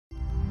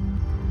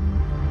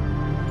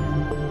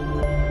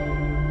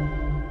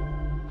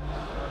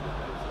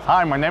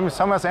Hi, my name is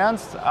Thomas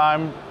Ernst.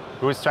 I'm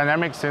with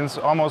Trinamic since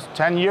almost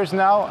 10 years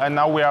now, and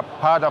now we are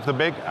part of the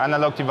big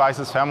analog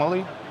devices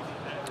family.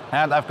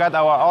 And I've got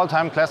our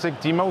all-time classic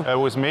demo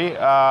with me,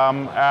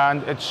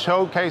 and it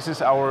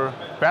showcases our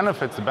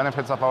benefits, the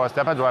benefits of our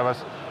stepper drivers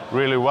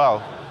really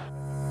well.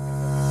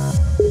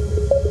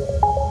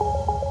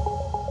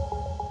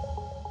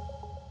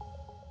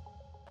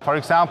 For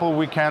example,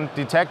 we can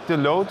detect the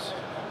load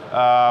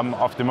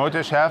of the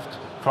motor shaft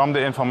from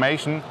the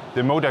information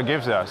the motor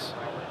gives us.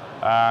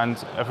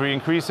 And if we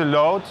increase the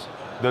load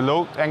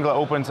angle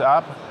opens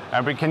up,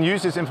 and we can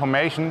use this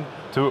information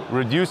to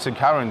reduce the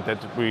current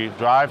that we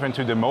drive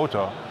into the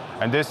motor.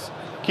 And this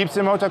keeps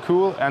the motor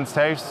cool and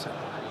saves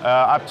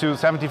up to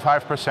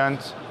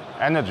 75%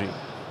 energy.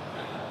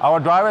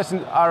 Our drivers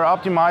are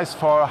optimized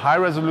for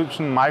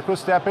high-resolution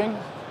microstepping,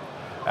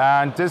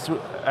 and this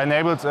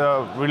enables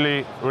a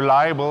really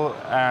reliable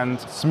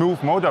and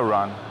smooth motor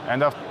run.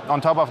 And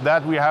on top of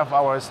that, we have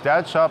our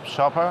StealthChop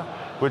shopper,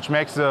 which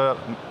makes the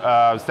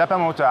stepper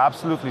motor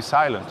absolutely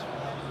silent.